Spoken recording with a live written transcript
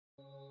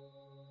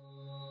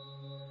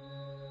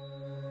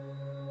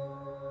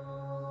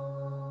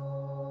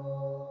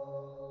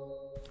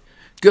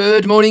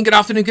Good morning, good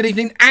afternoon, good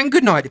evening, and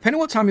good night, depending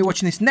on what time you're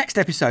watching this next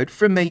episode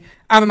from me,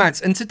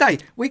 Avomance. And today,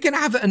 we're going to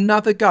have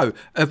another go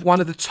of one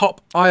of the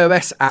top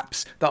iOS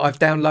apps that I've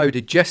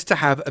downloaded just to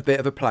have a bit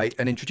of a play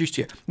and introduce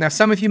to you. Now,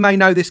 some of you may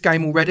know this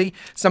game already.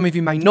 Some of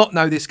you may not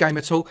know this game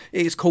at all.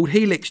 It is called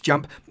Helix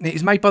Jump. It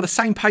is made by the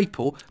same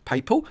people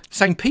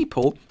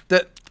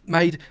that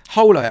made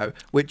Hole.io,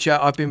 which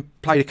I've been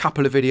played a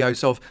couple of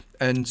videos of,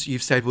 and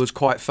you've said was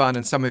quite fun,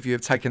 and some of you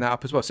have taken that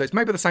up as well. So it's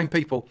made by the same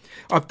people.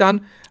 I've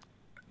done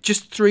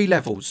just 3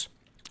 levels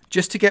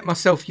just to get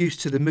myself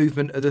used to the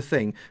movement of the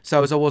thing,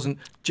 so as I wasn't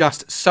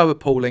just so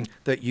appalling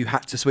that you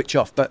had to switch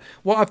off. But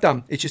what I've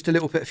done is just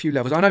a few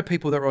levels. I know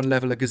people that are on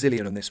level a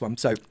gazillion on this one,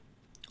 so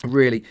I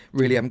really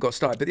haven't got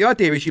started. But the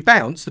idea is you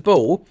bounce the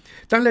ball,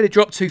 don't let it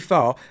drop too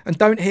far, and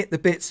don't hit the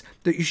bits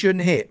that you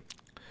shouldn't hit.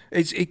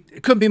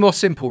 It couldn't be more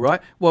simple,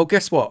 right? Well,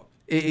 guess what?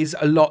 It is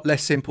a lot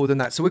less simple than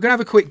that. So we're going to have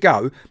a quick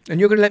go, and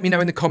you're going to let me know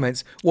in the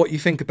comments what you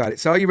think about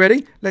it. So are you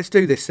ready? Let's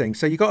do this thing.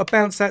 So you've got to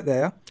bounce that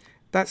there.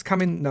 That's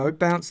coming, no,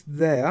 bounce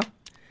there.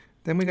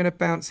 Then we're going to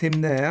bounce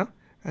him there,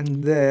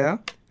 and there,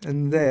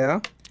 and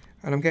there.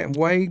 And I'm getting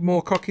way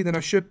more cocky than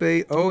I should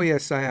be. Oh,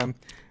 yes, I am.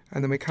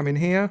 And then we come in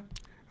here,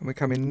 and we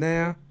come in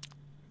there,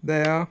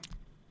 there.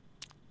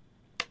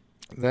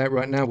 There,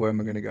 right now, where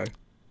am I going to go?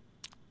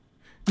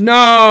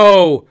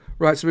 No!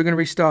 Right, so we're going to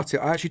restart it.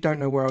 I actually don't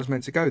know where I was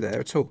meant to go there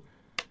at all.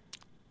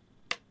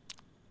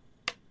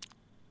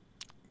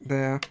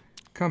 There,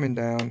 coming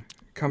down,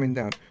 coming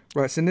down.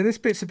 Right, so now this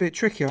bit's a bit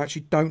tricky. I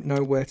actually don't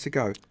know where to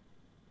go.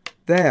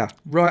 There.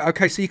 Right,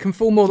 okay, so you can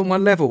fall more than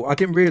one level. I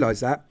didn't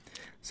realise that.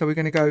 So we're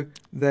going to go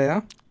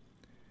there.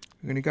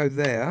 We're going to go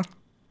there.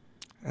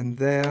 And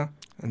there.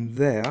 And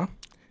there.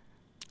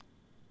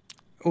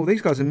 Oh,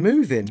 these guys are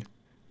moving.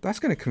 That's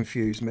going to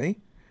confuse me.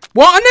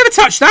 What? I never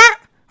touched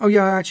that! Oh,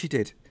 yeah, I actually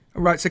did.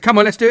 All right, so come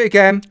on, let's do it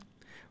again.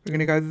 We're going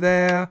to go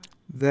there.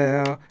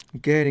 There, I'm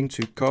getting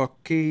too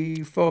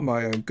cocky for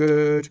my own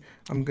good.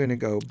 I'm going to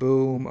go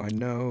boom, I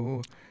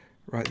know.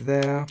 Right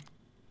there.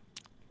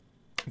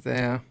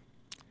 There.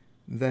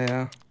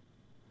 There.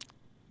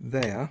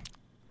 There.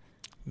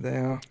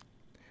 There.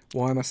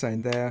 Why am I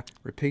saying there?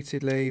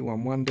 Repeatedly,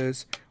 one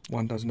wonders,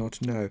 one does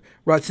not know.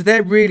 Right, so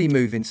they're really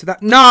moving. So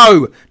that,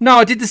 no,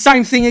 I did the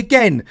same thing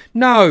again.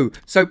 No.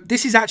 So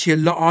this is actually a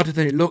lot harder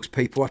than it looks,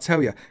 people, I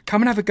tell you.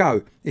 Come and have a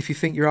go if you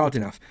think you're hard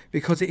enough,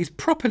 because it is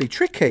properly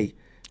tricky.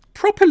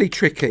 Properly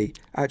tricky.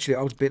 Actually,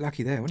 I was a bit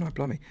lucky there, wasn't I?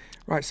 Blimey.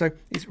 Right, so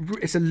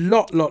it's a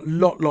lot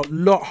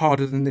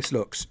harder than this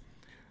looks.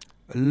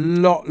 A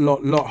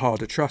lot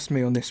harder. Trust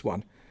me on this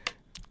one.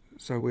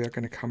 So we are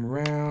going to come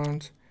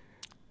around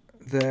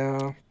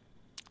there.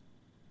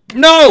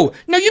 No,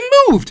 you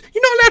moved.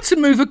 You're not allowed to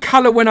move a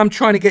colour when I'm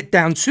trying to get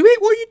down to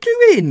it. What are you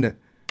doing?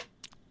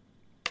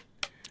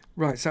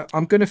 Right, so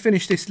I'm going to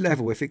finish this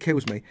level if it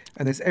kills me,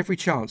 and there's every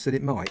chance that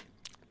it might.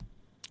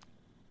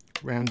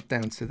 Round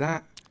down to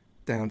that.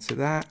 Down to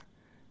that.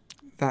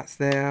 That's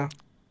there.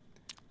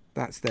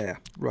 That's there.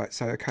 Right,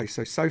 so okay,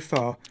 so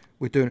far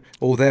we're doing...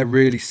 Oh, they're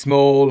really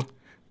small.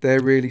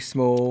 They're really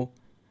small.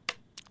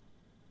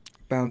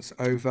 Bounce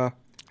over.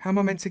 How am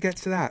I meant to get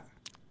to that?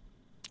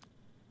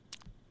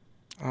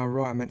 Oh,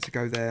 right, I'm meant to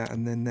go there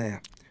and then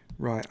there.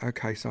 Right,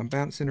 okay, so I'm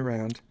bouncing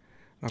around.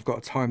 I've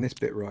got to time this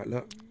bit right,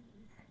 look.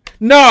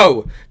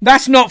 No!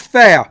 That's not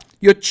fair!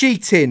 You're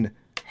cheating!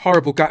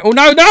 Horrible game. Oh,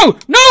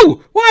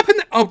 no! What happened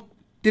there? Oh,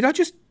 did I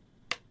just...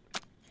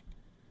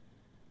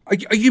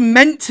 Are you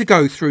meant to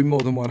go through more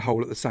than one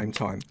hole at the same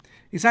time?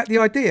 Is that the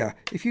idea?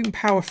 If you can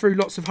power through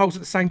lots of holes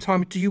at the same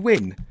time, do you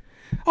win?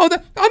 Oh,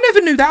 I never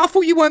knew that. I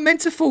thought you weren't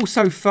meant to fall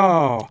so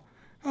far.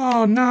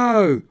 Oh,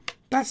 no.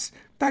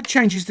 That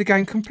changes the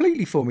game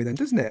completely for me then,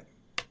 doesn't it?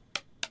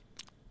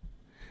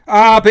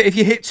 Ah, but if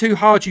you hit too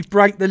hard, you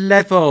break the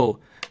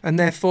level. And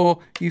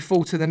therefore, you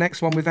fall to the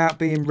next one without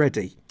being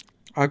ready.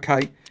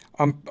 Okay,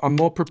 I'm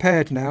more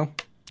prepared now.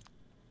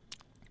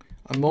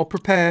 I'm more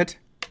prepared.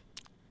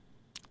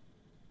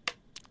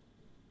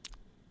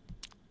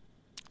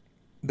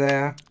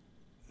 There.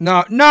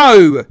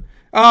 No!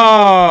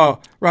 Oh,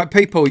 right,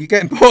 people, you're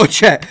getting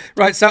bored yet.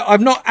 Right, so I've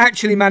not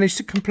actually managed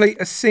to complete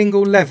a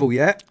single level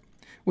yet,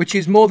 which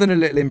is more than a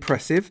little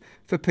impressive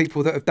for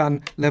people that have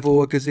done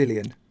level a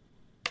gazillion.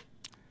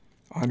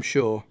 I'm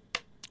sure.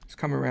 Let's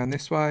come around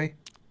this way.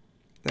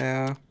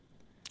 There.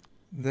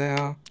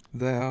 There.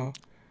 There.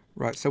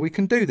 Right, so we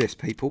can do this,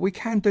 people. We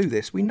can do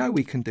this. We know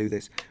we can do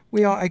this.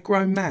 We are a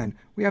grown man.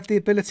 We have the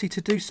ability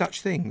to do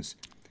such things.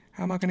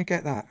 How am I going to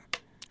get that?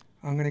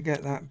 I'm going to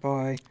get that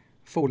by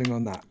falling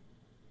on that.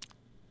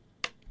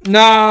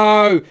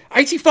 No!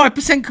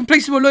 85%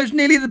 completable. It's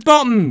nearly at the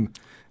bottom.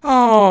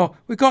 Oh,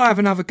 we've got to have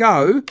another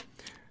go.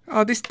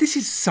 Oh, this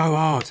is so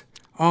hard.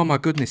 Oh, my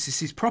goodness.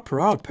 This is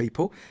proper hard,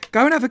 people.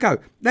 Go and have a go.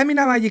 Let me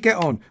know how you get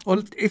on.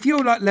 Or if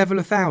you're like level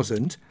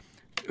 1,000,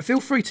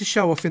 feel free to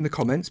show off in the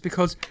comments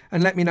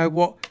and let me know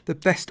what the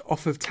best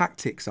off of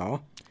tactics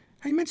are.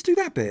 How you meant to do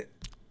that bit?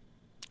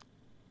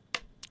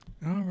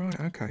 Oh, right.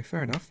 Okay,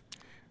 fair enough.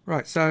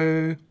 Right,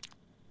 so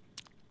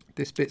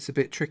this bit's a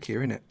bit trickier,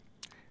 isn't it?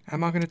 How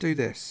am I going to do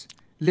this?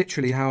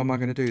 Literally, how am I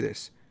going to do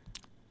this?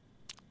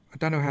 I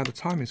don't know how the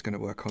timing's going to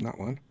work on that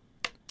one.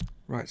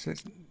 Right, so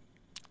let's...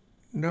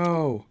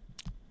 No.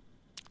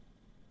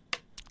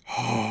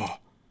 Oh.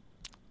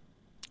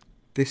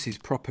 This is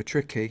proper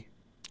tricky.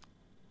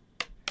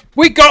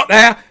 We got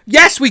there!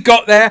 Yes, we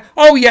got there!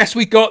 Oh, yes,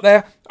 we got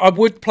there! I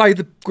would play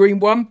the green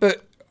one,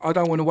 but I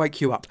don't want to wake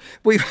you up.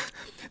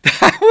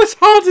 That was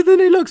harder than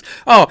it looks.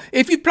 Oh,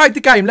 if you played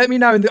the game, let me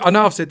know. I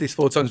know I've said this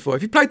 4 times before.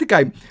 If you played the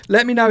game,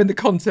 let me know in the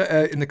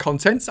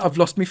contents.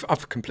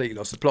 I've completely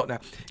lost the plot now.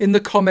 In the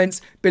comments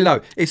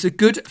below. It's a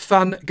good,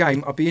 fun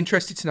game. I'd be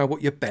interested to know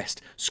what your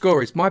best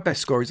score is. My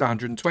best score is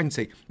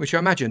 120, which I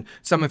imagine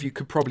some of you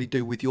could probably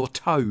do with your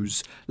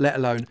toes, let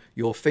alone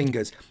your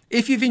fingers.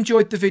 If you've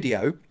enjoyed the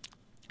video,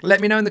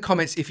 let me know in the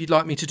comments if you'd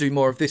like me to do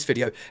more of this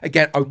video.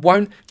 Again, I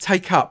won't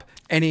take up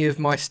any of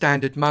my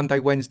standard Monday,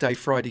 Wednesday,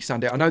 Friday,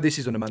 Sunday. I know this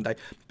is on a Monday,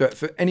 but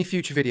for any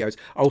future videos,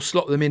 I'll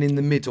slot them in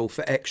the middle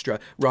for extra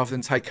rather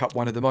than take up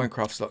one of the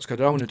Minecraft slots, because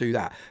I don't want to do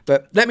that.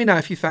 But let me know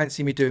if you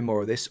fancy me doing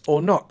more of this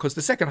or not, because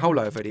the second whole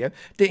load video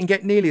didn't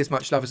get nearly as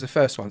much love as the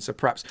first one, so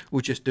perhaps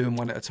we'll just do them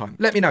one at a time.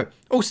 Let me know.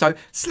 Also,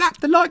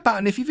 slap the like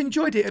button if you've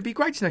enjoyed it. It'd be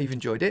great to know you've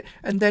enjoyed it,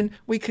 and then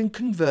we can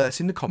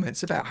converse in the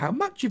comments about how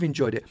much you've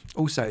enjoyed it.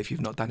 Also, if you've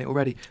not done it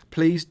already,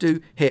 please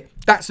do hit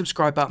that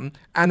subscribe button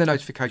and the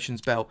notifications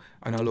bell,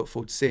 and I look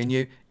forward to seeing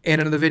you in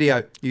another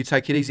video. You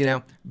take it easy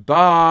now.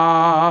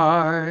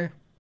 Bye.